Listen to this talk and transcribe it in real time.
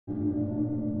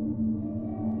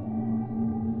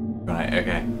Right,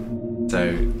 okay.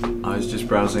 So, I was just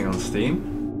browsing on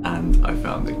Steam, and I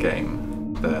found a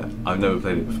game that I've never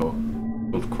played it before,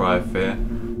 called Cry of Fear,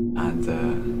 and,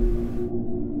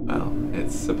 well,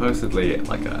 it's supposedly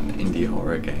like an indie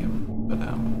horror game, but,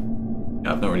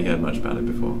 yeah, I've not really heard much about it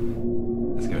before.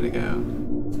 Let's give it a go.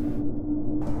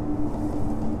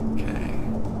 Okay.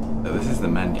 So this is the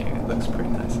menu, it looks pretty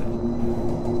nice.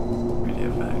 3D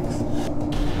effects.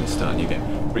 Let's start a new game.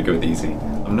 We're gonna go with easy.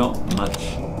 I'm not much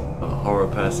a horror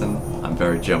person. I'm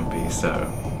very jumpy, so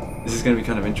this is going to be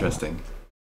kind of interesting.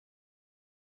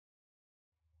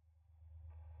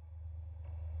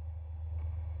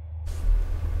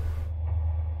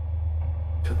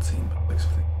 Cutscene, but looks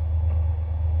like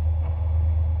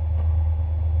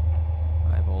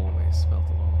I've always felt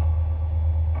alone.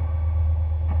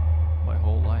 My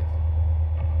whole life.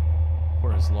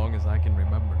 For as long as I can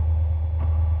remember.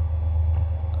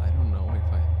 I don't know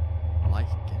if I like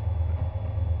it.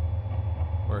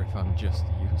 Or if I'm just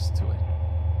used to it.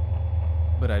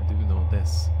 But I do know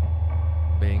this.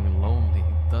 Being lonely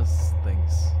does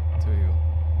things to you.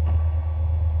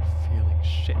 Feeling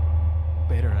shit,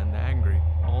 bitter and angry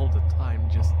all the time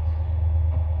just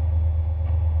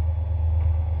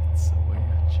eats away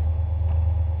at you.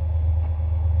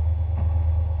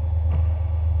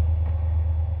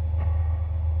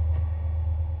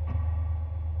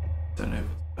 I don't know if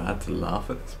it's bad to laugh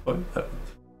at this point, but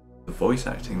the voice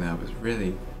acting there was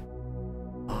really...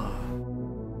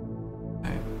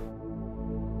 Okay.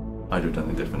 I'd have done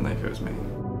it differently if it was me.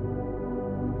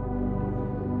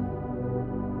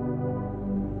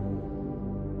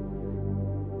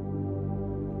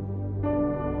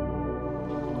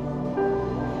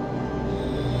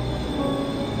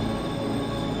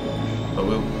 But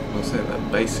we'll say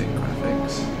that basic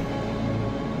graphics.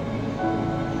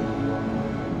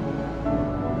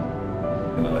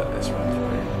 I'm gonna let this run through.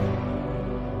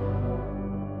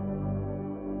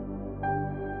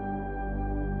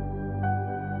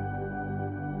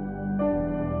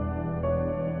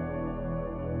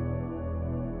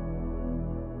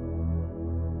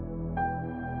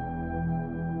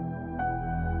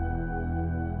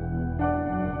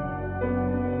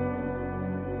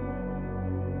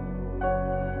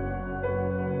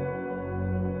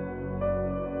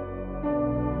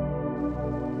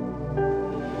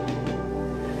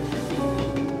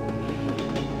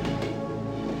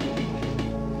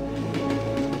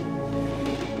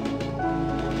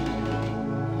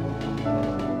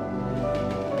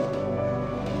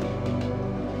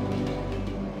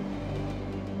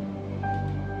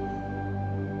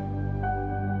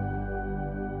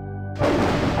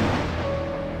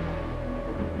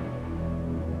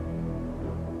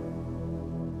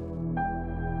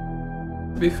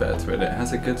 To be fair to it, it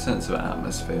has a good sense of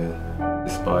atmosphere,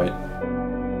 despite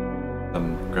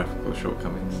some graphical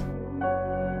shortcomings.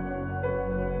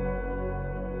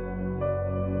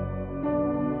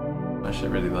 I'm actually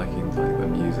really liking like the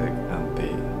music and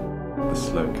the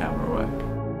slow camera work.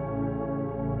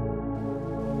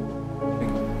 I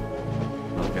think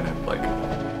I'm gonna like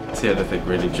see anything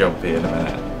really jumpy in a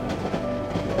minute.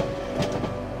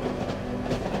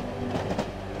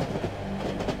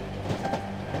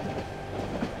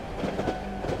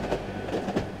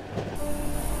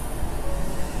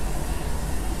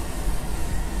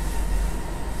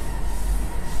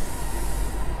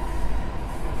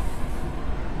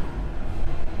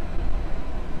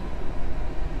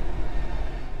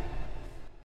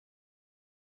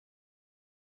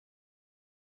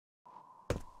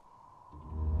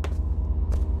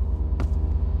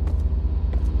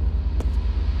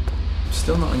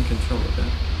 Still not in control of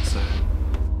it, so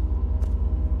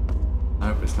I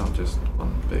hope it's not just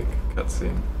one big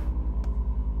cutscene.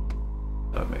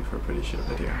 That would make for a pretty shit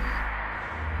video.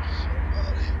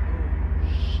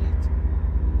 Shit.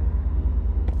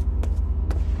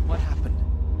 What happened?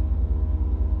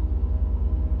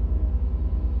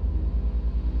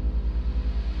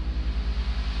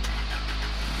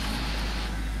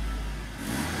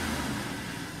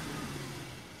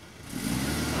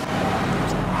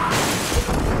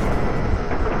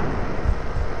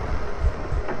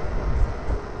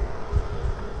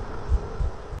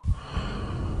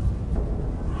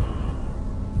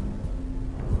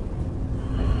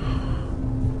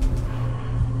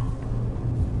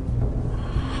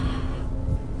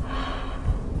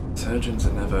 Surgeons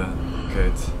are never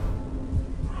good.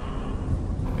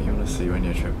 What you want to see when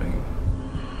you're tripping.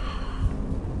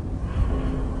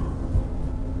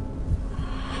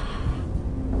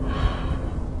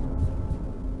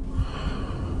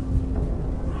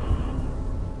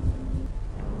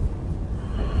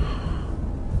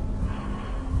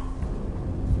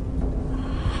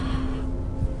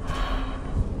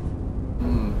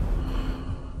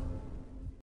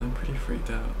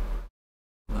 freaked out.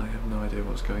 I have no idea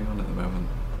what's going on at the moment.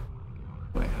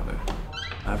 Wait,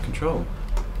 I have control.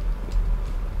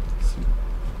 Some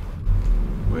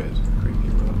weird, creepy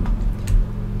room.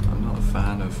 I'm not a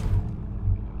fan of...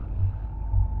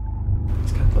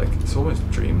 It's kind of like, it's almost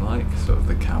dreamlike, sort of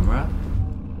the camera.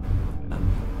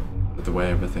 And with the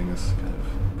way everything's kind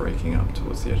of breaking up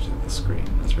towards the edge of the screen.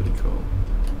 That's really cool.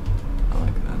 I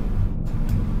like that.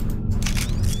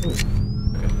 Ooh,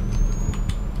 okay.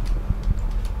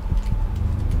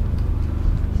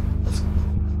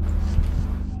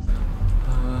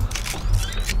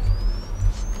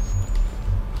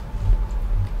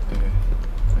 Okay,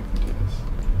 I can do this.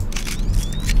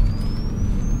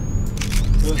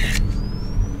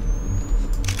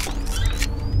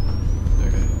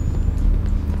 Okay.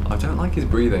 I don't like his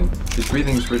breathing. His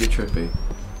breathing's really trippy.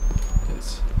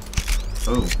 It's...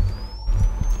 Oh.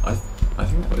 I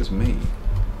think that was me.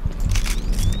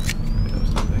 That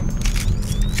was nothing.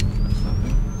 That's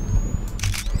nothing.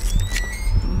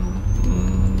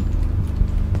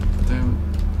 I don't...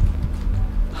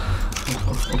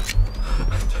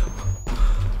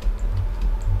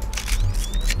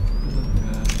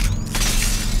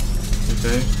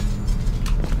 Okay.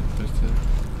 Supposed to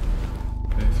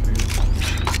go through.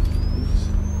 Oops.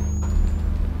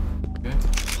 Okay.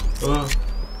 Oh!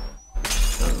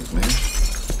 That was me.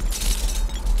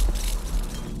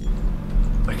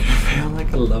 I can feel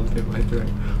like a lump in my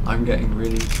throat. I'm getting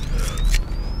really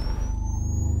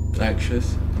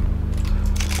anxious.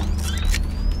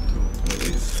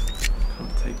 Please,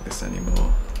 can't take this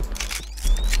anymore.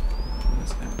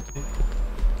 It's empty.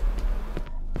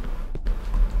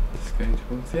 It's going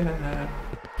towards the air.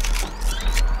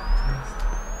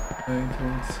 Going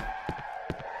towards.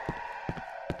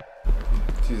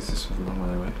 Jesus, this was a long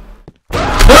way away.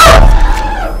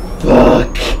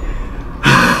 Fuck!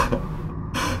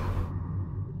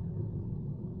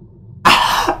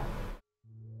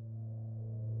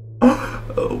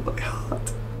 Oh my heart.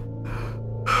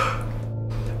 I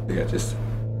think I just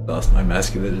lost my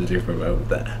masculinity for a moment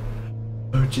there.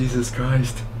 Oh Jesus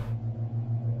Christ.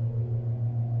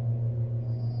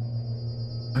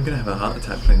 I'm gonna have a heart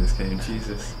attack playing this game,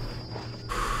 Jesus.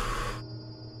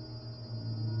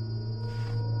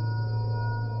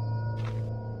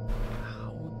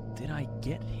 How did I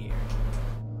get here?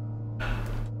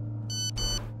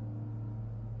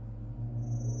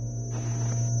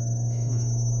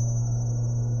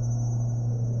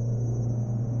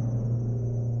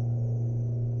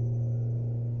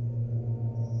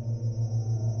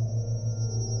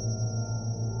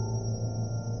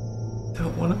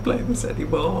 Don't want to play this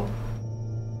anymore.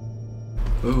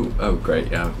 Ooh, oh great,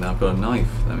 yeah, now I've got a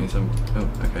knife. That means I'm... Oh,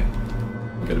 okay.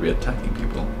 I'm going to be attacking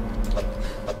people.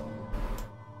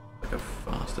 Like a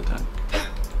fast attack.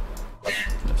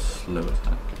 A slow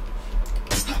attack.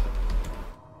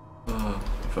 Oh,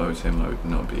 if I was him, I would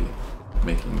not be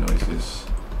making noises.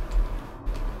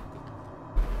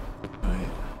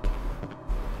 Right.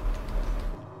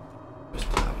 Just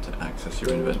tap to access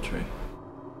your inventory.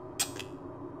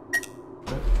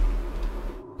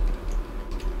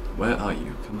 Where are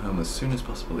you? Come home as soon as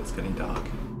possible, it's getting dark.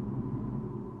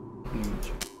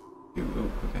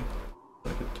 Oh, okay.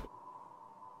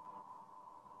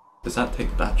 Does that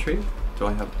take battery? Do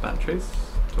I have batteries?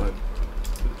 Do I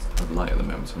have light at the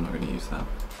moment, so I'm not going to use that.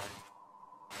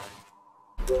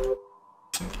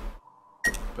 Okay.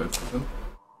 Both of them.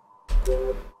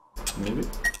 Maybe?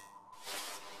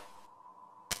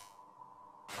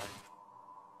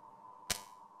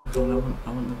 I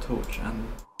want the torch and...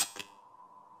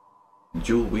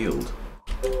 dual wield.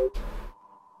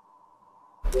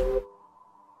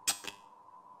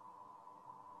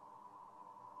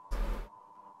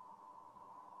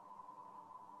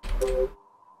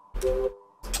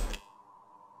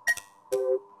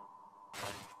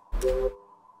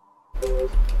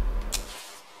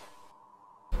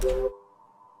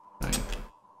 Right.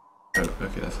 Oh,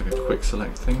 okay, that's like a quick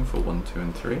select thing for 1, 2,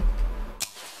 and 3.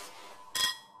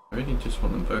 I really just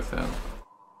want them both out. To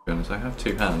be honest, I have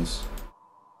 2 hands.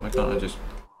 Why can't I just...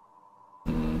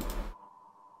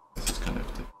 This is kind of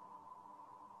difficult.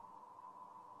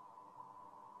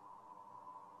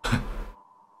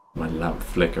 My lamp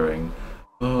flickering.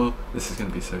 Oh, this is going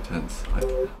to be so tense.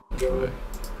 I'm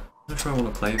not sure I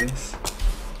want to play this.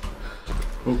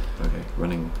 Oh, okay.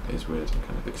 Running is weird and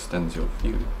kind of extends your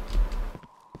view.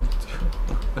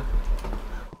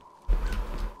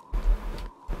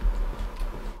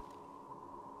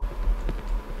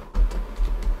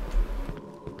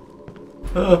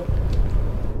 Oh.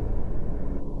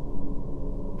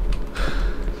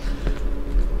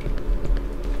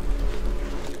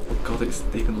 Oh god, it's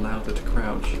even louder to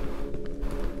crouch.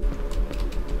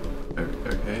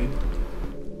 Okay.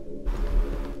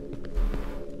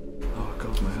 Oh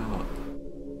god, my heart.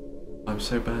 I'm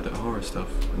so bad at horror stuff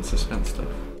and suspense stuff.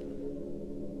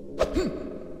 What am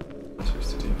I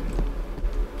supposed to do here?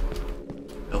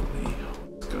 Help me.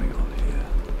 What's going on here?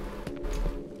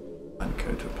 Find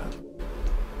code to a path.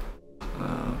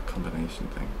 Combination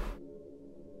thing.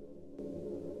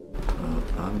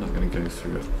 I'm not going to go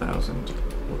through 1,000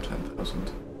 or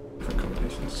 10,000 different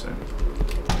combinations, so...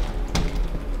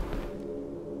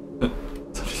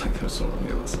 Sounds like there was someone on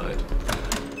the other side.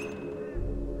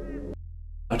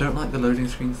 I don't like the loading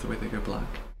screens the way they go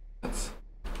black. That's...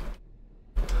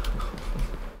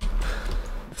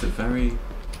 It's a very...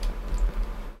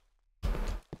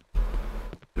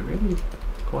 It's a really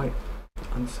quite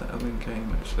unsettling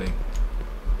game, actually.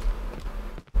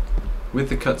 With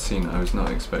the cutscene, I was not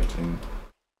expecting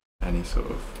any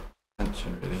sort of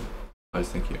tension, really. I was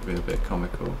thinking it would be a bit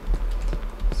comical.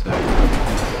 So...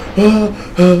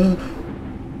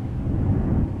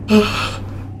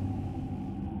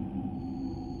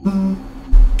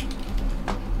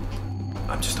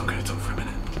 I'm just not going to talk for a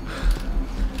minute.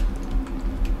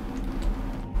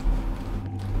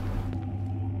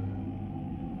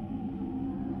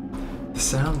 The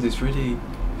sound is really...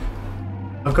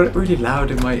 I've got it really loud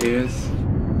in my ears.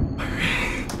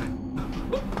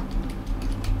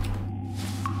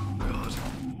 God.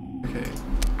 Okay.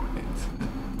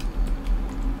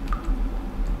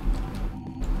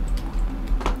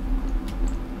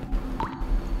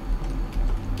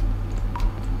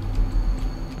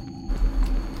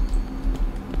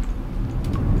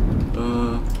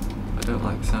 I don't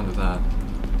like the sound of that.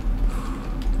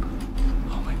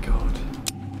 Oh my god.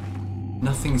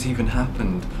 Nothing's even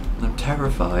happened. I'm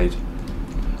terrified.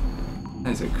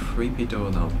 That is a creepy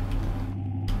doorknob.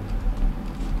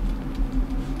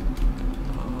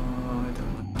 Oh, I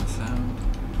don't like that sound.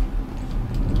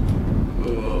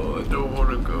 Oh, I don't want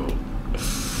to go.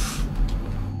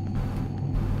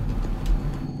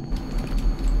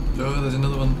 Oh, there's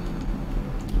another one.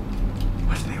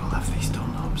 Why do they all have these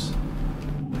doorknobs?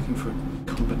 I'm looking for a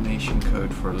combination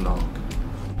code for a lock.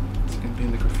 Is it going to be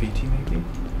in the graffiti, maybe?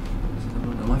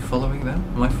 Am I following them?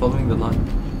 Am I following the line?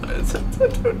 I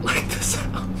don't like the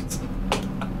sounds.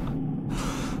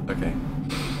 Okay.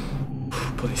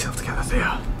 Pull yourself together,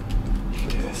 Thea. You can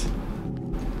do this.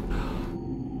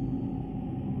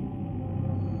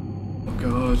 Oh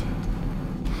god.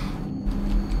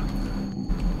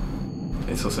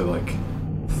 It's also like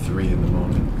 3 in the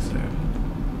morning, so...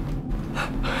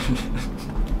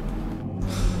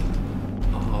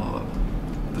 Oh,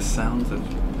 the sounds of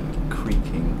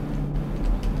creaking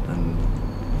and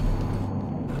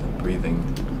breathing.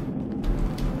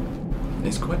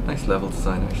 It's quite nice level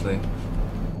design, actually.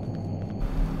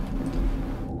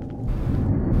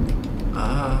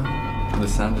 The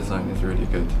sound design is really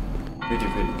good. Really,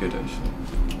 really good, actually.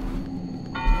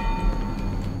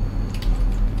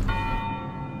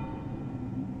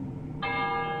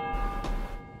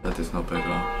 That does not bode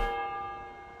well.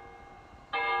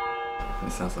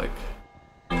 It sounds like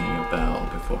ringing a bell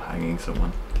before hanging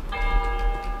someone.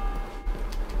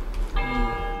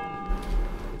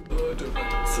 Oh, I don't like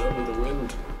the sound of the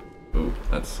wind. Oh,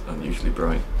 that's unusually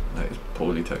bright. That is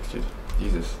poorly textured.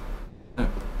 Jesus. No.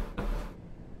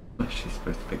 Oh, she's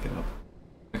supposed to pick it up.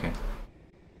 Okay.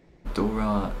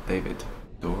 Dora David.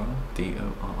 Dora?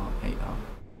 D-O-R-A-R.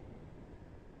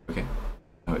 Okay.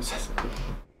 Oh, it says it.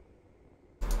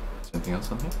 Is there anything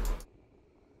else on here?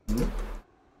 Nope.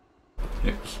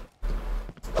 Yes.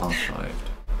 Archived.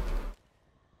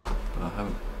 But I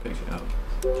haven't picked it up.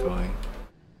 Do I?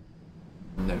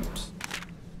 Notes.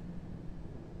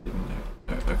 Didn't know.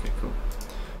 Oh, okay, cool.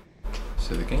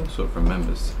 So the game sort of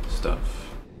remembers stuff.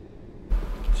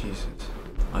 Jesus.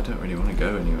 I don't really want to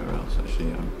go anywhere else,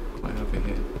 actually. I'm quite happy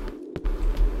here.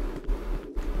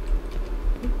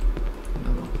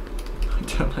 No. I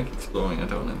don't like exploring. I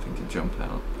don't want anything to jump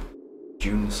out.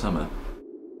 June summer.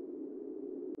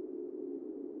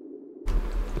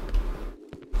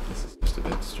 This is just a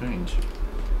bit strange.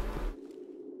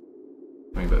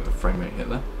 Maybe a bit of a frame rate hit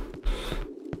there.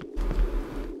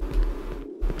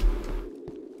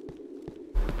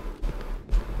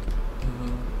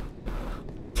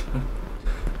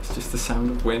 It's just the sound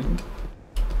of wind.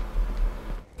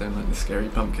 Don't like the scary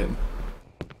pumpkin.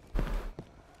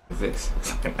 Is this?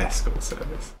 It's like an escort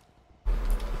service.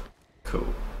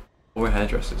 Cool. Or a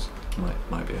hairdresser's.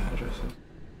 Might be a hairdresser's.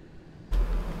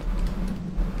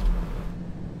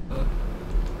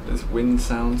 There's wind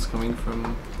sounds coming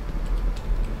from...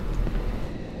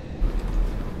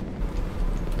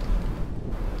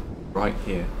 right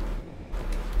here.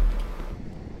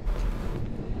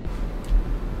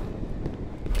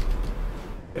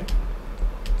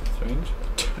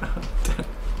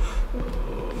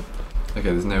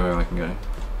 nowhere I can go.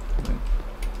 Wait.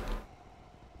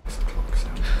 This clock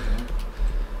sounds weird.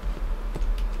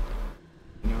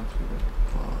 You know what?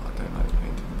 Oh, I don't like the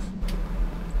paintings.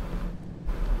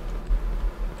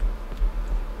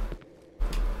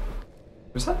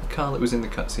 Was that the car that was in the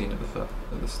cutscene at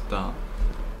the start?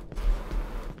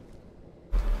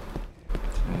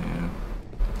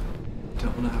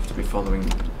 Don't want to have to be following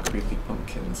creepy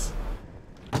pumpkins.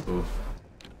 Or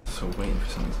so waiting for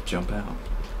something to jump out.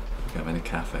 Like I'm in a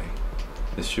cafe.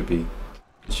 This should be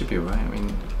alright. I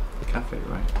mean, a cafe,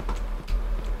 right?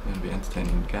 I'm going to be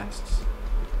entertaining guests.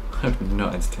 I would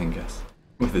not entertain guests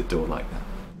with a door like that.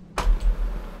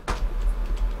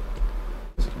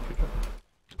 There's a computer.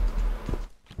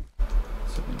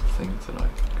 Some things that I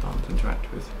can't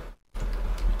interact with.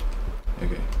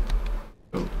 Okay.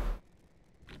 Oh.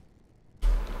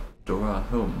 Dora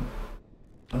Home.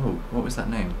 Oh, what was that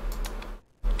name?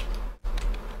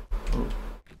 Oh.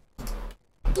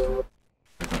 What have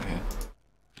I got here?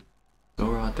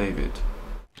 Dora David.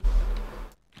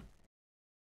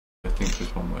 I think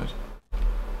there's one word.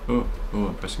 Oh,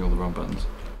 I'm pressing all the wrong buttons.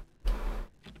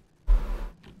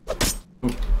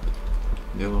 Oh.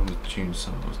 The other one was June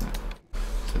Summer, wasn't it?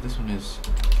 So this one is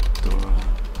Dora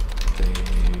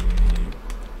David.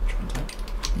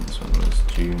 And this one was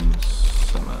June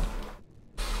Summer.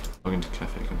 Log into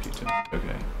cafe computer.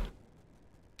 Okay.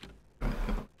 Right,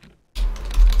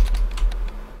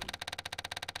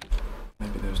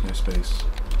 maybe there was no space.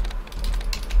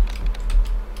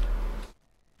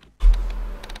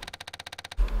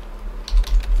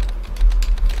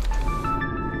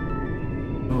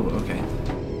 Oh, okay.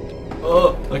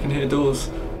 Oh, I can hear doors.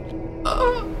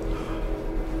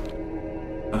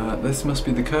 This must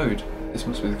be the code. This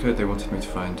must be the code they wanted me to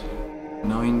find.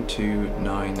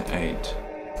 9298.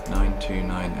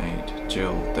 9298.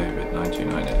 Jill, David,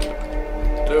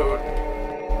 9298. Don't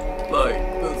like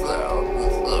the sound.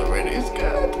 I'm really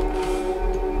scared.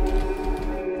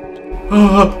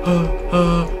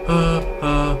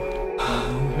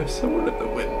 There's someone at the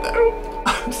window.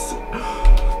 I'm just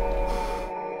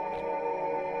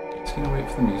gonna wait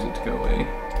for the music to go away.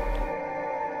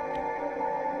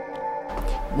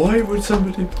 Why would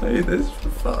somebody play this for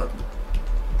fun?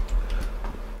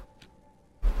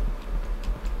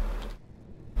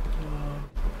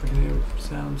 I can hear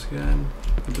sounds again.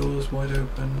 The door's wide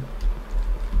open.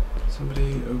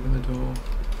 Somebody open the door.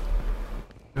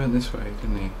 He went this way,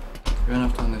 didn't he? He ran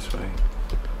off down this way.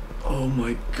 Oh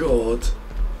my god!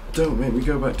 Don't make me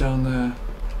go back down there.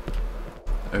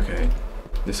 Okay.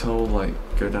 This whole like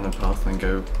go down a path and then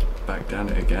go back down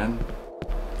it again.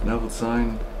 Novel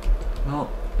sign. Not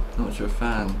much of a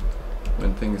fan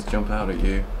when things jump out at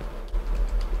you.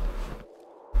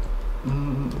 I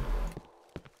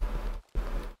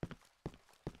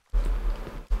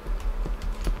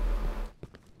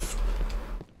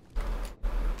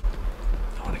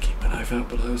want to keep my knife out,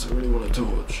 but I also really want a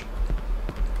torch.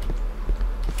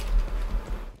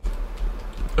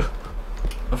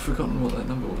 I've forgotten what that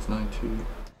number was.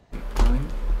 9289?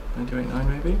 9289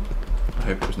 maybe? I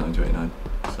hope it was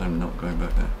 9289, so I'm not going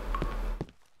back there.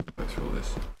 Go through all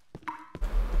this.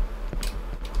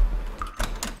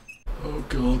 Oh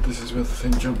god, this is where the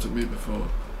thing jumped at me before.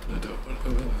 I don't want to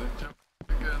let the thing jump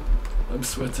again. I'm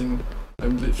sweating.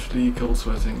 I'm literally cold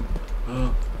sweating.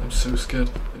 Oh, I'm so scared.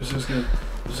 I'm so scared.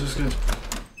 I'm so scared.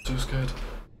 So scared.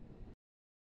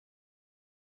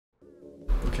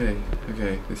 Okay,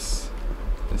 this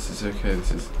is okay.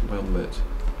 This is well lit.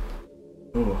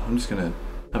 Oh, I'm just gonna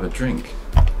have a drink.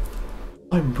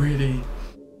 I'm really...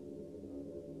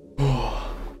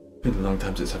 Oh, been a long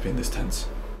time since I've been this tense.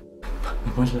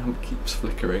 My lamp keeps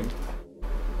flickering.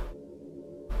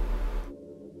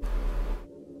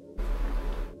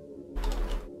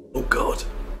 Oh god!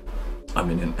 I'm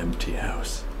in an empty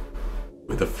house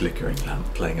with a flickering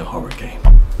lamp playing a horror game.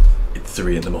 It's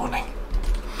 3 in the morning.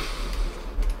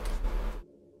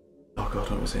 Oh god,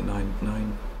 what was it? 9,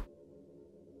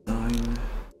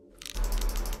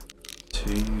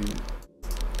 2,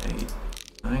 8,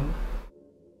 9?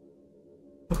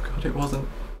 Oh god, it wasn't.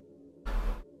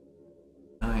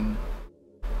 9.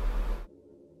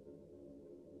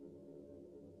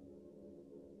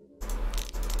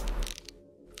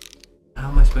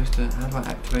 How do I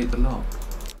activate the lock?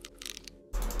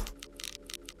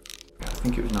 Yeah, I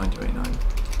think it was 9289.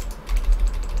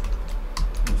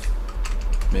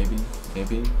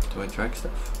 Maybe, do I drag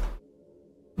stuff?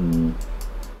 One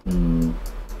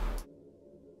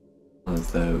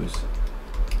of those.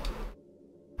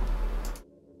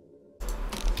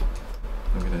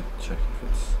 I'm gonna check if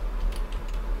it's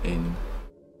in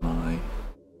my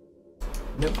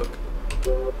notebook.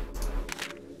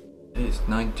 It is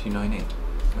 9298.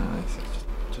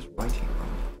 It's just writing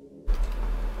wrong.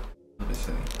 Not be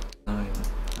silly. 9,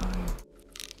 9,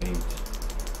 8,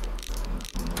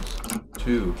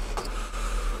 2.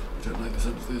 I don't like the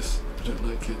sound of this. I don't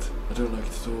like it. I don't like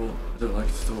it at all. I don't like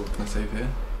it at all. Can I save here?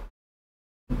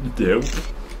 No.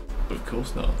 Of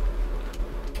course not.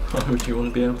 Why would you want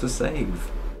to be able to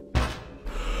save?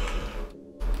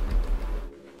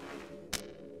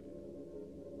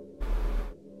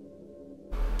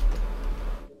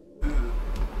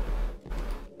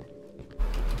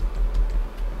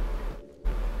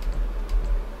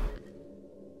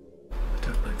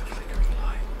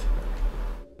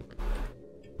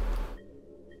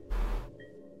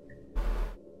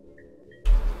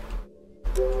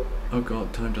 Oh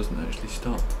god, time doesn't actually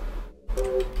stop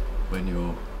when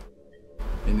you're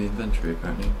in the inventory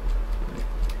apparently.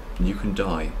 You can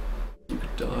die. You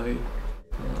could die.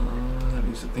 That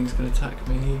means that things can attack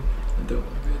me. I don't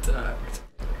want to be attacked.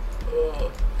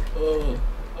 Oh, oh,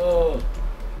 oh.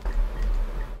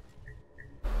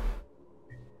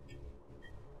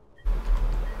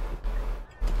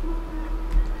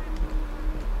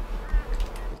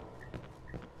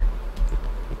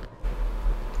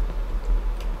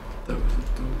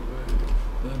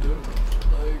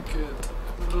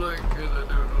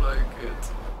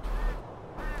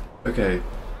 Okay,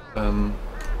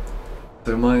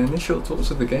 so my initial thoughts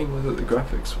of the game were that the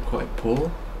graphics were quite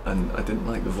poor, and I didn't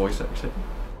like the voice acting,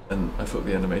 and I thought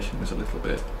the animation was a little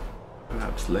bit,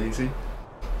 perhaps, lazy.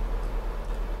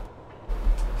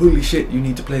 Holy shit, you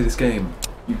need to play this game.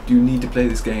 You need to play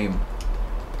this game.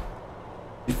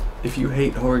 If you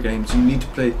hate horror games, you need to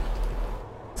play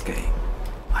this game.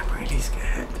 I'm really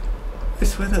scared. I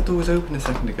swear that door was open a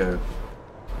second ago.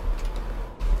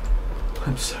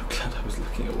 I'm so glad I was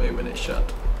looking away when it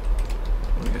shut.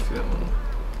 I want to go through that one.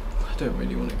 I don't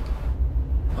really want to.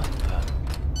 What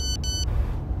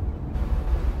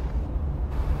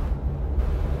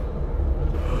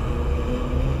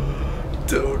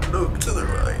the? Don't look to the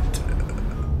right.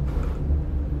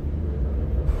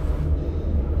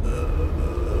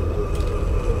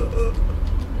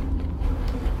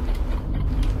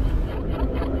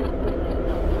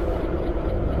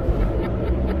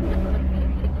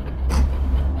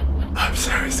 I'm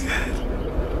so scared.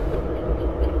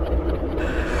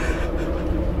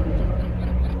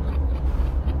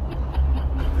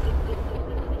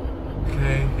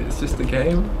 Okay, it's just a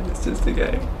game. It's just a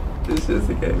game. It's just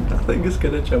a game. Nothing is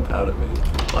gonna jump out at me.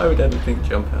 Why would anything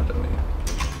jump out at me?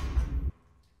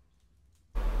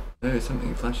 There is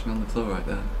something flashing on the floor right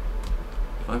there.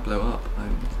 If I blow up,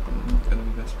 I'm not gonna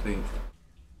be best pleased.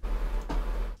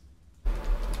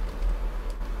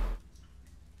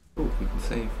 Oh, you can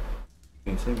save.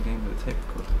 You can save a game with a tape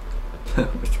recorder.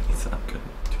 Which means I'm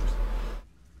gonna choose.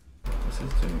 What's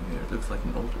this doing here? It looks like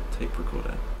an older tape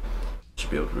recorder. I should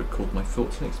be able to record my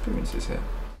thoughts and experiences here.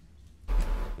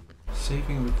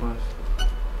 Saving requires.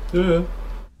 Yeah.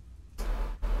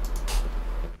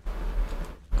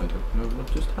 I don't know what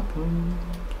just happened.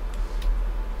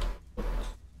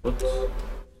 What?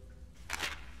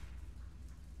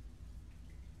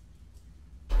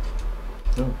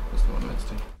 No, that's the one I meant to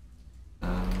do.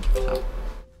 Tap.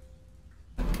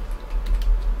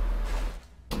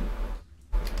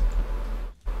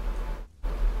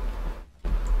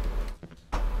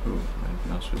 Oh,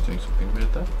 my mouse was doing something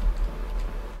weird there.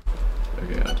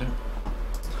 Okay, I don't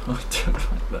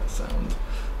like that sound.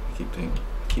 I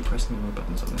keep pressing the wrong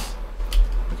buttons on this.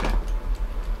 Okay.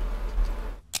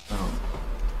 Oh,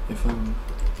 if I'm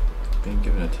being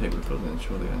given a tape recorder, then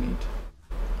surely I need.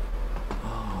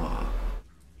 Ah,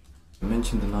 I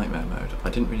mentioned the nightmare mode. I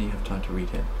didn't really have time to read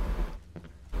it.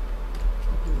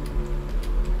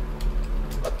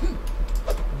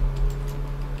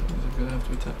 Is it gonna have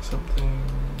to attack something?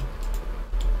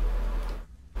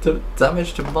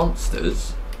 Damage to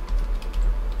monsters?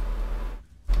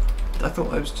 I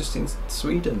thought I was just in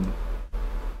Sweden.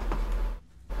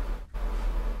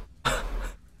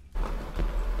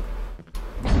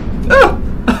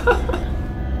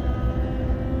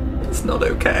 It's not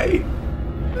okay.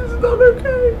 It's not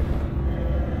okay.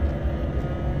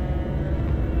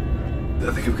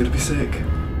 I think I'm gonna be sick.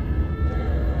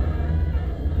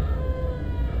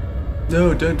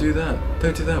 No, don't do that.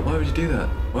 Don't do that. Why would you do that?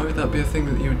 Why would that be a thing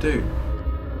that you would do?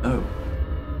 Oh,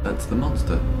 that's the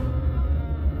monster.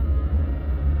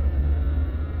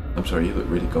 I'm sorry, you look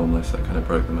really gormless. That kind of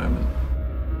broke the moment.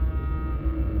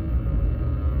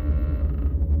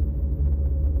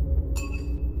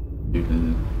 You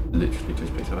literally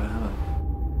just picked up a hammer.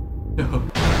 No.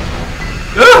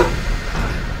 Ah!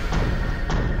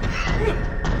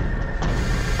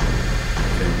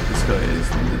 Okay, this guy is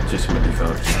legitimately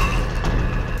fucked.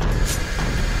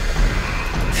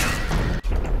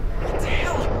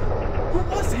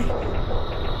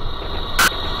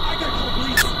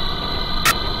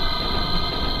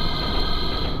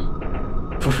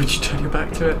 would you turn your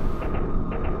back to it?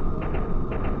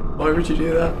 Why would you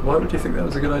do that? Why would you think that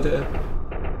was a good idea?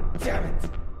 Damn it!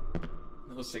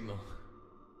 No signal.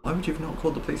 Why would you have not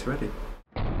called the police already?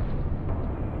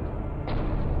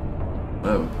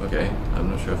 Oh, okay.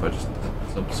 I'm not sure if I just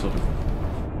had some sort of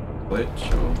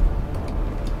glitch or...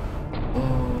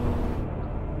 Oh,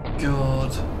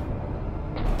 God.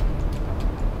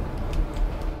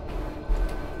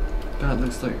 That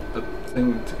looks like a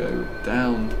thing to go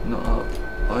down, not up.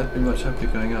 I'd be much happier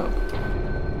going up.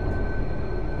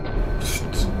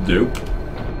 Nope.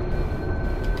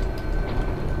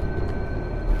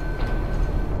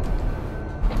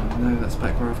 Oh no, that's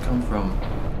back where I've come from.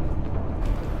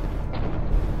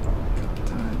 God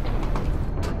damn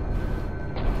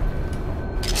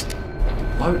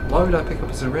it. Why would I pick up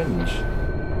a syringe?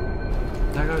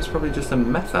 That guy was probably just a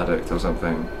meth addict or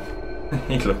something.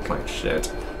 He looked like shit.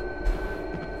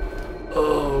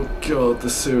 Oh god, the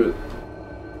sewer.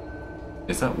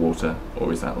 Is that water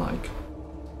or is that like...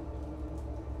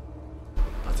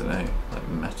 I don't know, like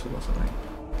metal or something.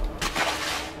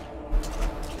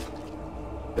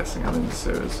 Guessing I'm in the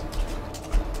sewers.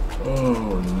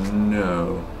 Oh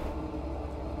no.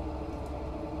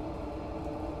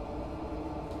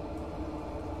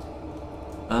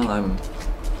 Well, I'm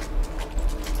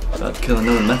about to kill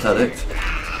another meth addict.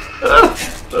 Ah,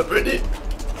 I'm really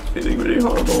feeling really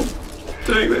horrible.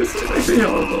 Doing this, it makes me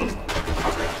horrible.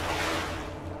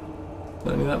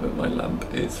 Not only that, but my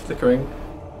lamp is flickering.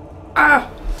 Ah!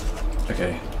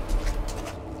 Okay.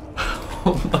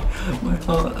 Oh my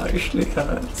heart actually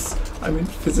hurts. I'm in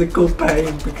physical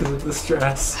pain because of the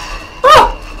stress.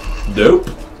 Ah! Nope.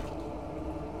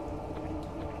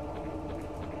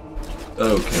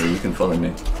 Okay, you can follow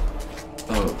me.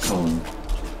 Oh, come on.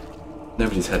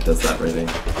 Nobody's head does that, really.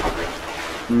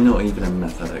 Not even a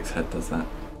meth addict's head does that.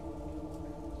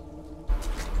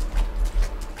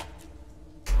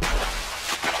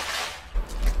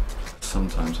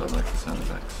 Sometimes I like the sound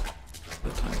effects.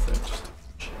 Other times they're just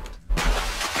shit.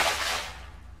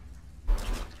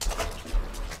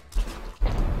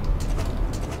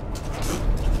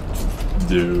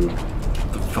 Dude,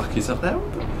 what the fuck is up there?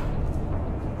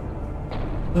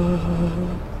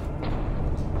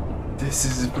 This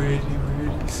is really,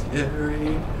 really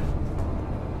scary.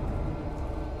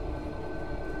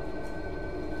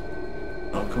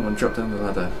 Oh, come on, drop down the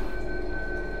ladder.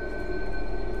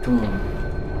 Come on.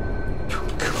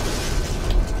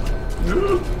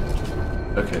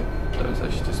 Okay, that was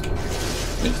actually just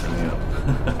me standing up.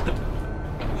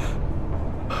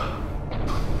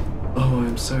 Oh,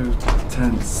 I'm so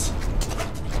tense.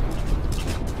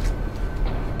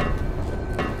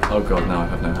 Oh god, now I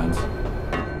have no hands.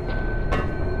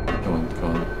 Come on,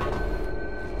 come on.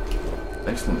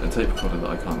 Excellent, a tape recorder that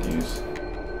I can't use.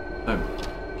 Oh,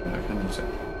 I can use it.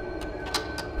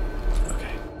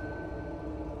 Okay.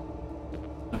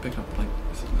 I pick up, like,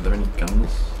 are there any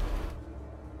guns?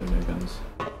 There are no guns.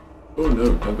 Oh no,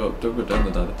 don't go down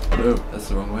the ladder. No, that's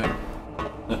the wrong way.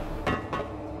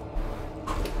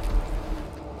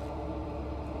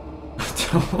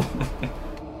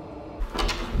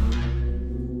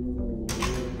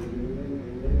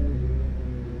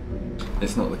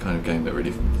 It's not the kind of game that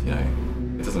really, you know,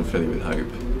 it doesn't fill you with hope.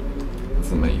 It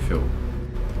doesn't make you feel...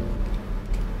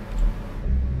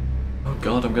 Oh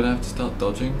god, I'm gonna have to start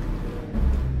dodging.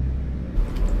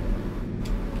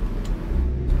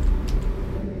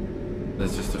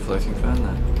 There's just a floating fan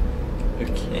there.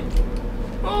 Okay.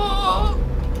 Oh!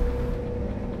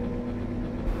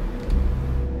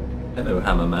 Hello,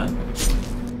 Hammerman.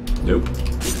 Nope.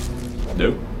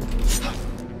 Nope.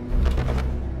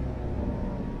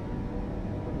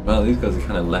 Well, these guys are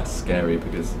kind of less scary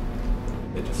because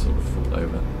they just sort of fall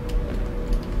over.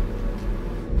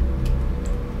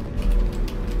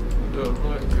 I don't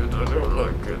like it, I don't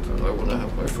like it. I want to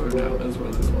have my phone out as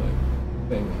well as my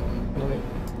thing. Like,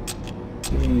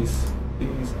 please,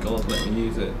 please, God, let me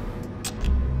use it.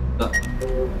 That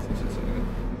seems like something.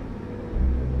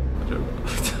 I don't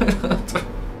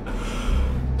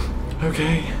know.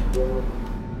 Okay.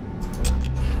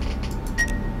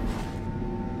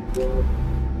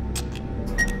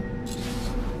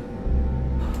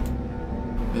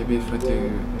 Maybe if I do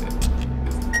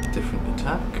a different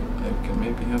attack, I can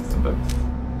maybe have them both.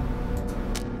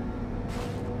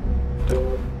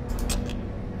 No.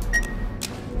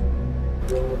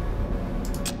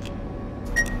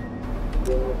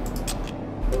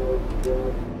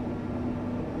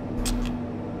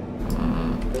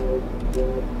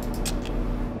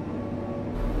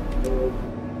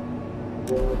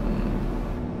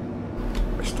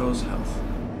 Restores health.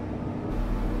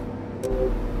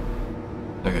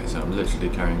 Okay, so I'm literally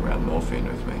carrying around morphine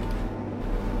with me.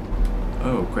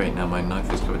 Oh great, now my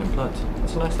knife is covered in blood.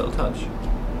 That's a nice little touch.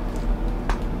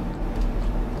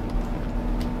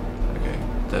 Okay,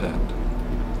 dead end.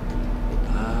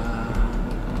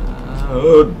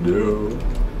 Oh no.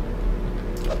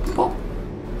 Pop.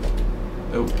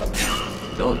 Oh,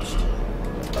 dodged.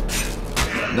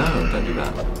 No, don't do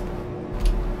that.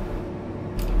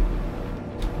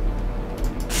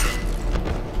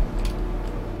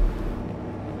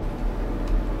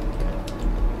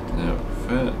 Now,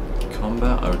 for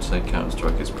combat, I would say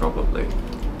Counter-Strike is probably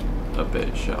a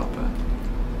bit sharper.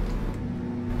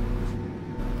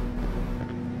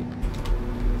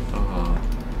 Oh.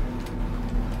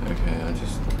 Okay,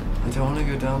 I don't want to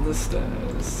go down the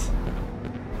stairs.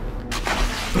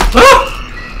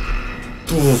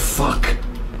 Oh, fuck!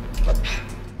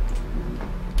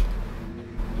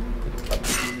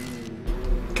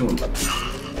 Come on.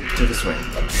 Take a swing.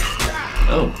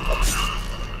 Oh!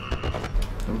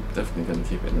 I'm definitely going to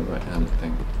keep it in the right hand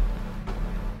thing.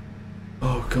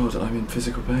 Oh god, I'm in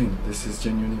physical pain. This is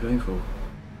genuinely painful.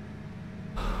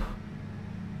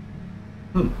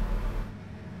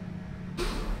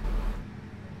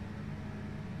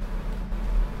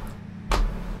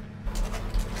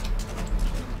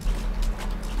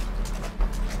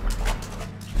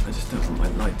 I just don't want my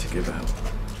light to give out.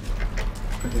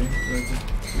 Okay,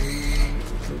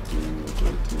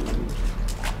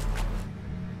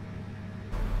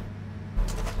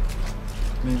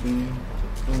 maybe.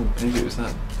 Oh, maybe it was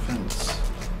that fence.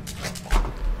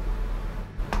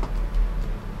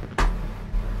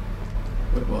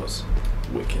 What it was.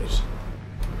 Wicked.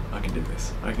 I can do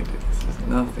this. I can do this. There's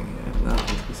nothing here.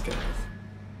 Nothing to be scared of.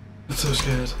 I'm so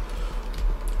scared.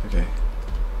 Okay.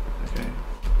 Okay.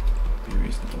 Be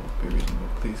reasonable. Be reasonable.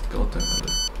 Please, God, don't let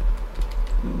it.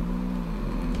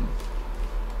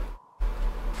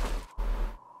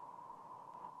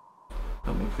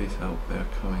 Help me, please help. They are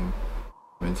coming.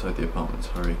 I'm inside the apartments.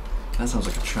 Hurry. That sounds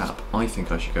like a trap. I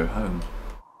think I should go home.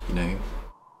 You know,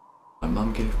 my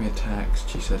mum gave me a text.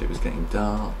 She said it was getting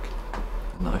dark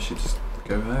and that I should just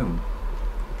go home.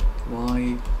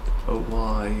 Why? Oh,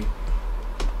 why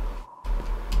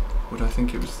would I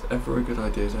think it was ever a good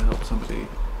idea to help somebody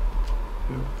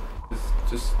who is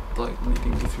just like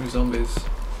leading me through zombies?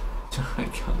 I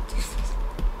can't do this.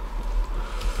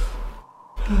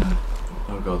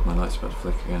 Oh god, my light's about to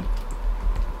flick again.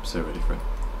 I'm so ready for it.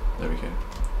 There we go.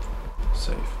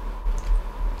 Safe.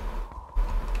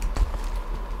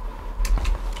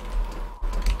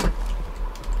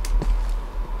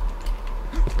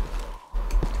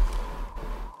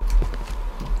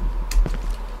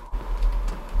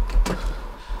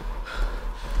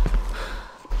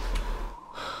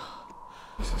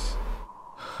 Jesus.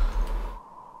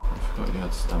 I forgot you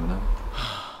had stamina.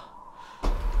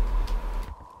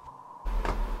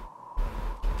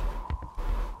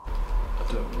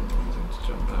 I don't want anything to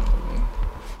jump out at me.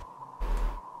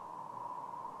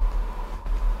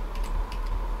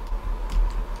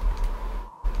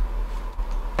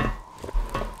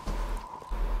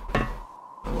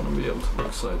 I want to be able to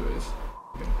look sideways.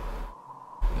 Okay.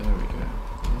 There we go.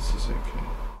 This is okay.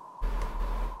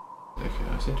 Okay,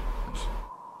 I should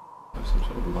have some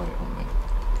sort of light on me.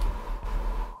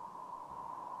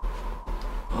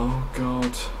 Oh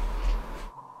god.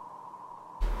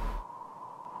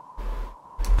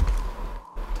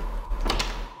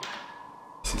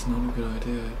 This is not a good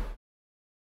idea.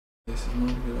 This is not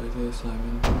a good idea,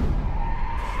 Simon.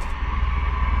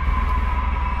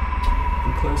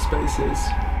 In close spaces.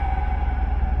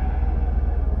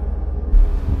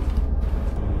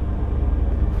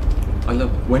 I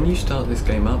love when you start this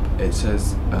game up. It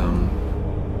says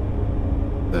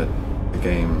that the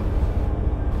game,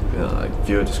 like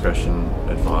viewer discretion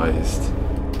advised,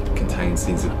 contains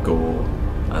scenes of gore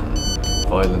and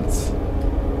violence.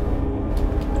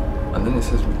 And then it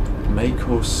says may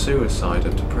cause suicide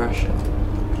or depression.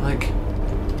 Like,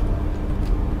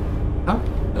 how?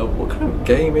 What kind of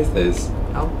game is this?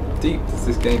 How deep does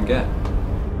this game get?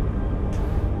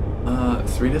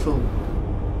 Three little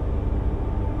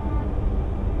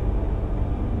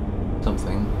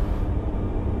something.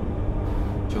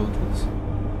 Children's.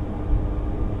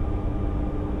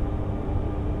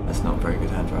 That's not very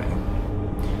good handwriting.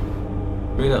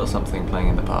 Three little something playing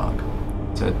in the park.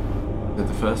 Said the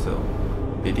first little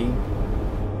biddy?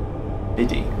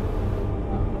 Biddy?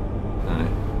 No.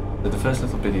 Said the first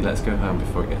little biddy, let's go home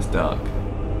before it gets dark.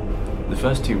 The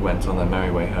first two went on their merry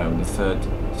way home. The third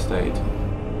stayed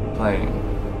playing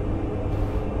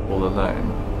all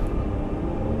alone.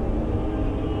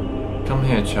 Come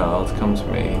here, child, come to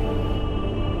me.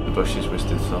 The bushes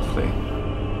whispered softly.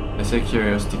 They say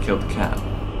curiosity killed the cat.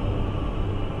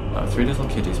 Three little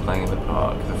kiddies playing in the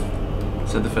park.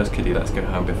 Said the first kiddie, let's go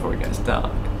home before it gets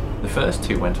dark. The first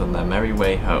two went on their merry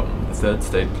way home. The third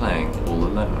stayed playing all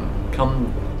alone.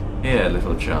 Come here,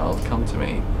 little child, come to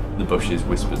me. The bushes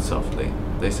whispered softly.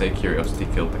 They say curiosity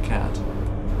killed the cat.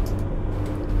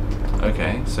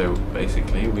 Okay, so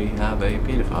basically we have a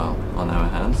paedophile on our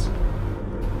hands.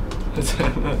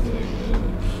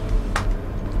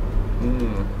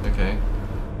 Okay.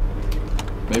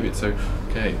 Maybe it's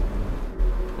okay.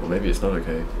 Or maybe it's not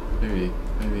okay. Maybe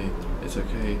it's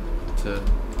okay to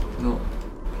not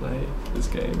play this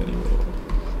game anymore.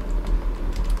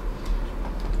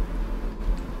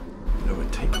 No, a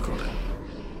tape recorder.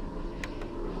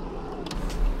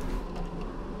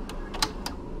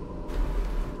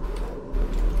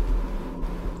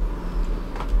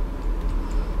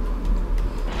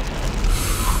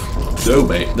 No,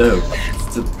 mate, no.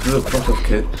 It's a proper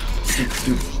kid.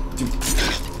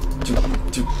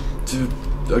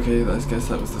 Okay, I guess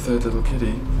that was the third little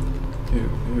kitty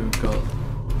who got.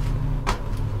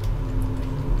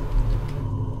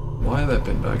 Why are there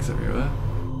bin bags everywhere?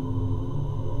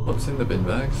 What's in the bin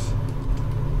bags?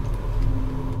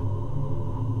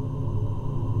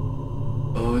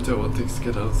 Oh, I don't want things to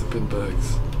get out of the bin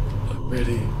bags.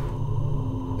 Really?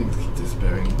 Things keep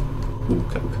disappearing. Ooh,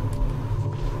 Coke.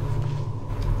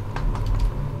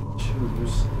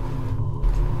 Shoes.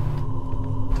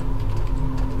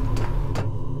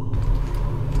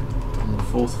 On the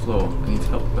 4th floor. I need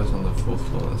help with on the 4th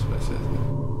floor, that's what it says.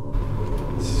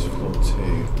 This is floor 2.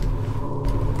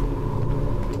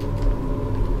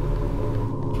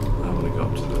 I want to go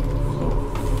up to the floor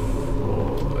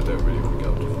 4. I don't really want to go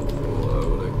up to floor 4. I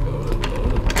want to go to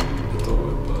the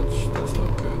doorway budge. That's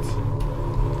not good.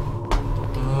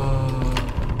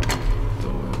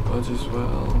 Doorway budge as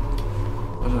well.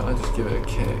 Why don't I just give it a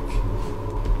kick?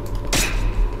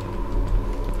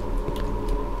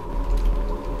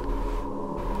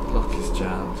 The lock is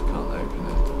jammed, can't open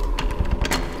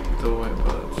it. Doorway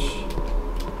budge.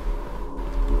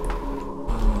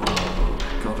 Oh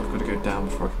god, I've got to go down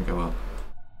before I can go up.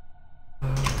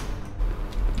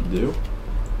 No.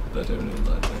 I don't need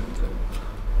that.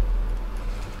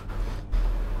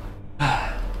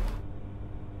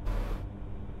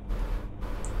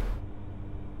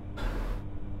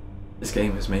 This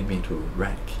game has made me into a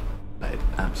wreck. I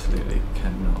absolutely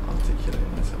cannot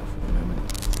articulate myself at the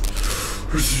moment.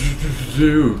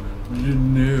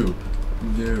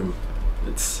 No.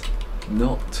 Let's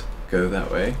not go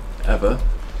that way, ever.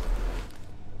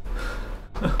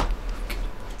 Maybe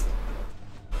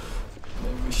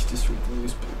we should just read the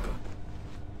newspaper.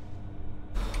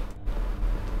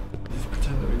 Just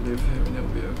pretend that we live here and it'll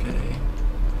be okay.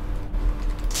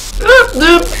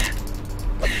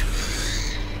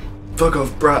 Fuck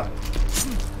off, brat.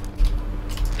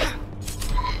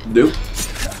 Nope.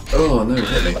 Oh no, it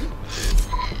hit me.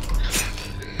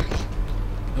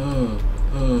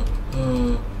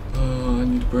 I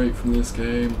need a break from this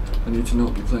game. I need to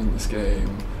not be playing this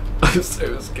game. I'm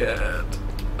so scared.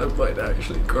 I might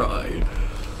actually cry.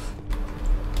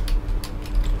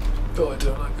 Oh, I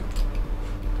don't like it.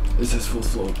 It says 4th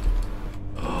floor.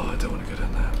 Oh, I don't want to go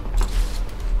down there.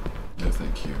 No,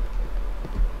 thank you.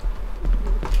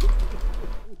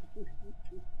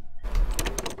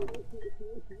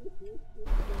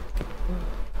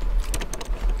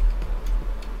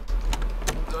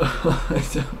 I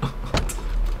don't.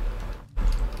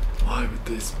 Why would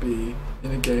this be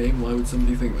in a game? Why would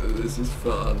somebody think that this is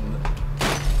fun?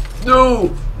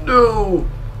 No! No!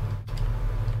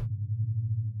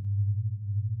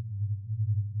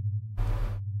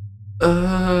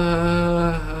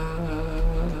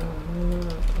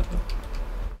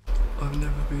 I've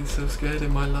never been so scared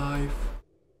in my life.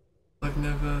 I've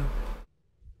never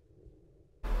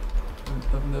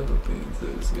been so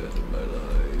scared in my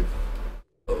life.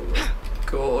 Oh my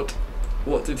god.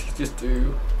 What did he just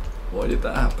do? Why did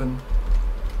that happen?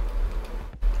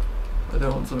 I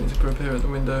don't want something to prepare at the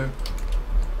window.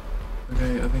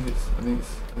 Okay, I think it's okay.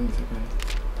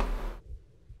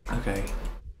 Okay.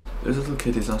 Those little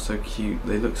kitties are so cute.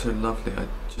 They look so lovely. I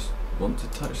just want to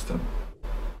touch them.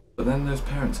 But then those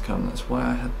parents come. That's why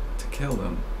I had to kill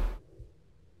them.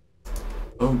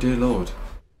 Oh dear Lord.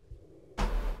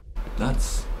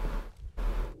 That's...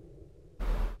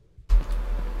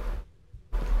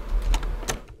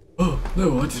 Oh,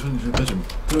 no, I just went into the bedroom.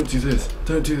 Don't do this.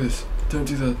 Don't do this. Don't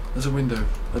do that. There's a window.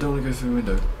 I don't want to go through the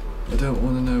window. I don't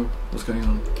want to know what's going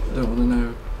on. I don't want to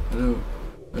know.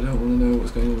 I don't want to know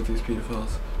what's going on with these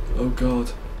pedophiles. Oh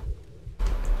god.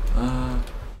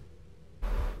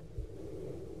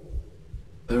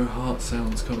 There are heart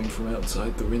sounds coming from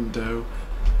outside the window.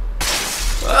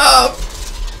 Ah!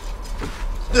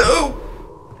 No!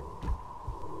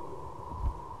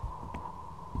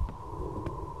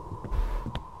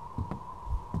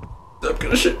 I'm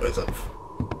gonna shit myself.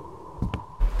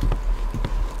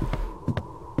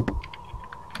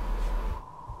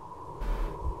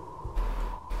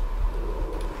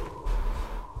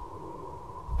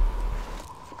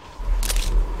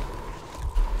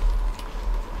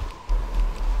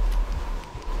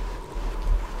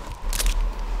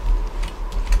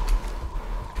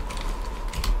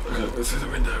 I gotta go through the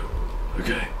window.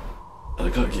 Okay. And I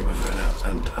can't keep my phone out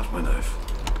and have my knife.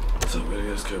 So I'm gonna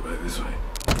just go back this way.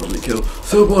 Probably kill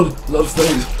someone! A lot of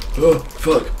things! Oh,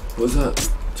 fuck! What's that?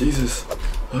 Jesus.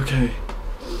 Okay.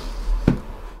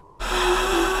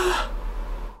 I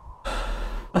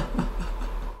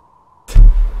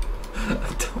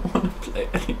don't want to play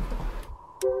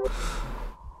anymore.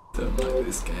 Don't like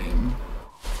this game.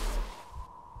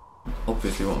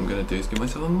 Obviously what I'm gonna do is give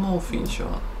myself a morphine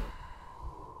shot.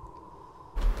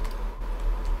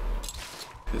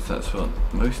 Because that's what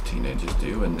most teenagers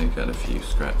do when they get a few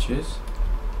scratches,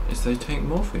 is they take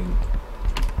morphine.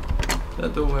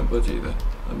 That door won't budge either.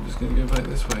 I'm just gonna go back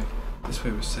this way. This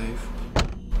way was safe.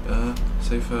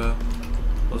 Safer,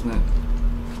 wasn't it?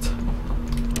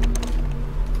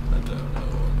 I don't know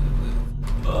what it is.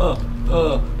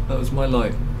 Oh, that was my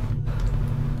light.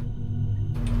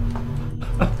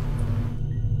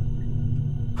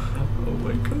 Oh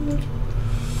my god.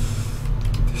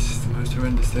 This is the most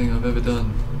horrendous thing I've ever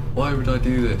done. Why would I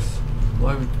do this?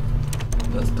 Why would...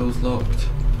 That door's locked.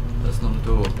 That's not a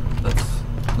door. That's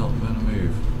not gonna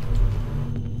move.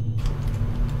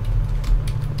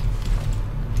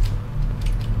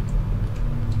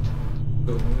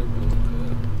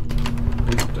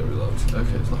 Please don't be locked.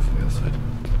 Okay, it's locked from the other side.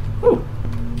 Woo!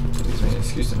 So gives me an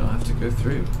excuse to not have to go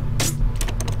through.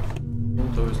 All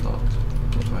doors locked.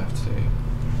 What do I have to do?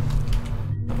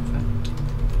 Nothing.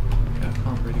 Okay, I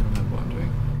can't really remember what I'm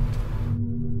doing.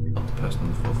 Not the person on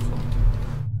the fourth floor.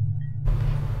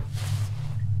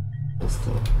 Fourth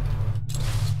floor.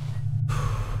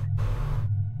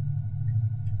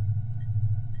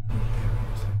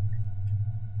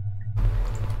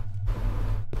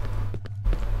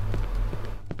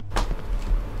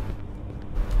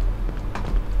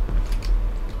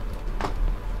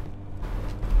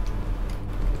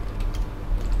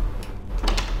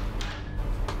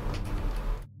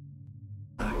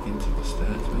 Into the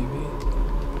stairs, maybe?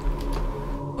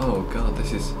 Oh god,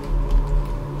 this is...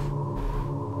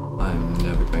 I'm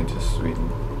never going to Sweden.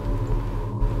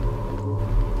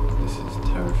 This is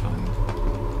terrifying.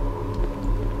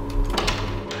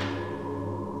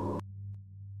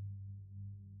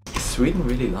 Is Sweden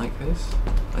really like this?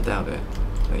 I doubt it.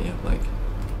 They have like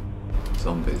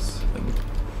zombies and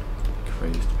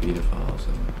crazed pedophiles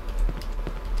and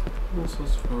all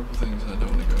sorts of horrible things. I don't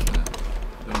want to go in there.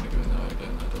 I don't want to go in there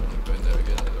again. I don't want to go in there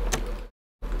again. I don't want to go in there.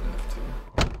 I'm gonna have to.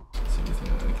 It's the only thing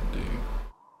that I can do.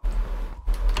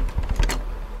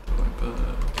 Do I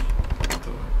budge?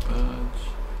 Do I budge?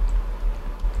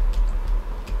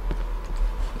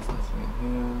 There's nothing in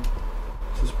here.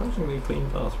 It's a surprisingly clean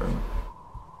bathroom,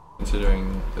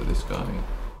 considering that this guy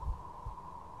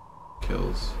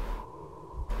kills.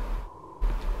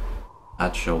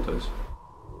 Add shoulders.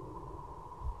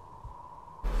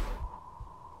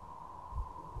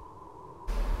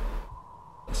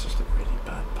 That's just a really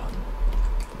bad pun.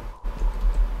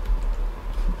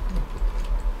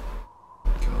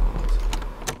 God.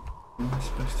 What am I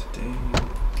supposed to do?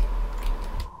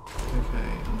 Okay,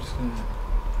 I'm just gonna...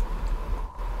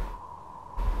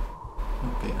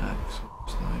 Might be axe or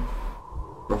knife.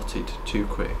 Rotted too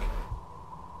quick.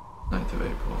 9th of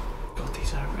April. God,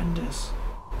 these are horrendous.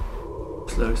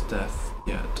 Slowest death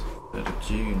yet. 3rd of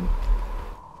June.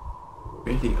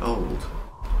 Really old.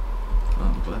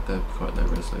 I'm glad they're quite low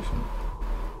resolution.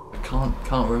 I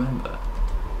can't remember.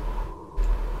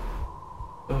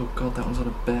 Oh god, that one's on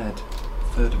a bed.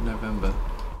 3rd of November.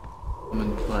 Come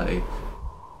and play.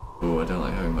 Oh, I don't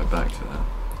like having my back to that.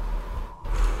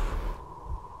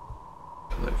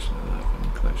 Collection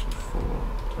 11, collection 4,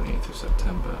 28th of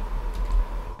September.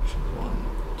 Collection 1,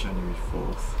 January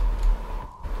 4th.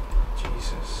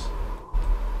 Jesus.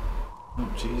 Oh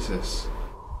Jesus.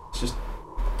 It's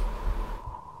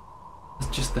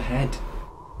just the head.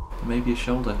 Maybe a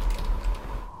shoulder.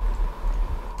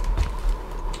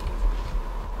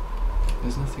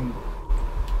 There's nothing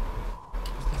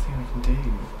I can do.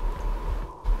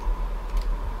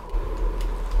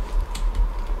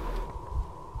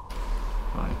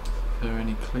 Right. Are there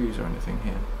any clues or anything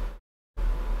here?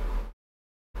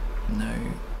 No.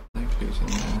 No clues in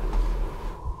there.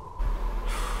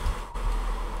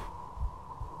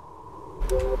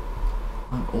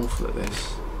 I'm awful at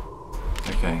this.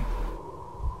 Okay.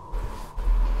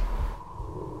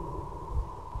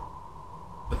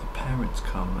 But the parent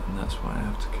parents come, and that's why I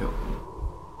have to kill them.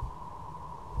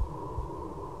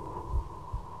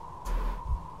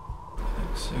 They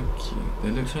look so cute.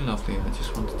 They look so lovely, and I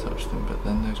just want to touch them, but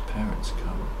then those parents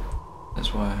come.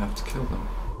 That's why I have to kill them.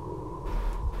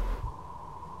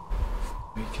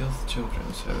 We kill the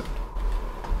children, so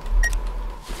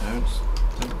parents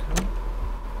don't come?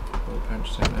 Or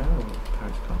parents don't know, or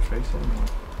parents can't trace them, or...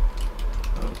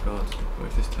 Oh god, what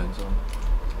if this turns on?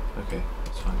 Okay,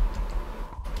 that's fine.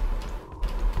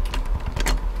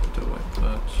 Don't wait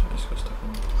much, I just got stuck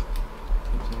on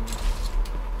something.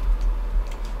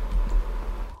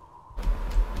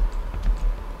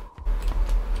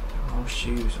 Oh,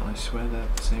 shoes, I swear they're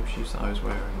the same shoes that I was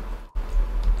wearing.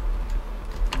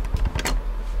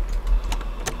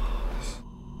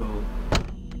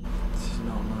 This is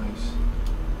not nice.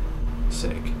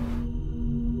 Sick.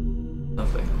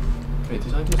 Lovely. Wait,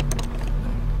 did I just... No.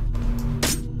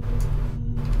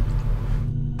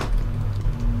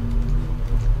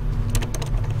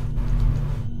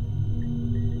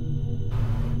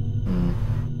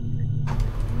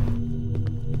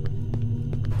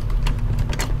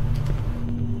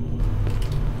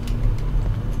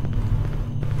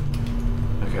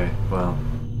 Okay, well,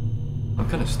 I'm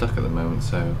kind of stuck at the moment,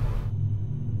 so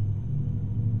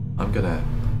I'm gonna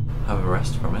have a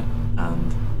rest from it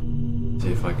and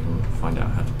see if I can find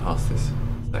out how to pass this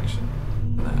section,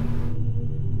 and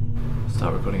then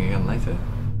start recording again later.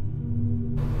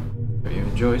 Hope you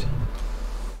enjoyed.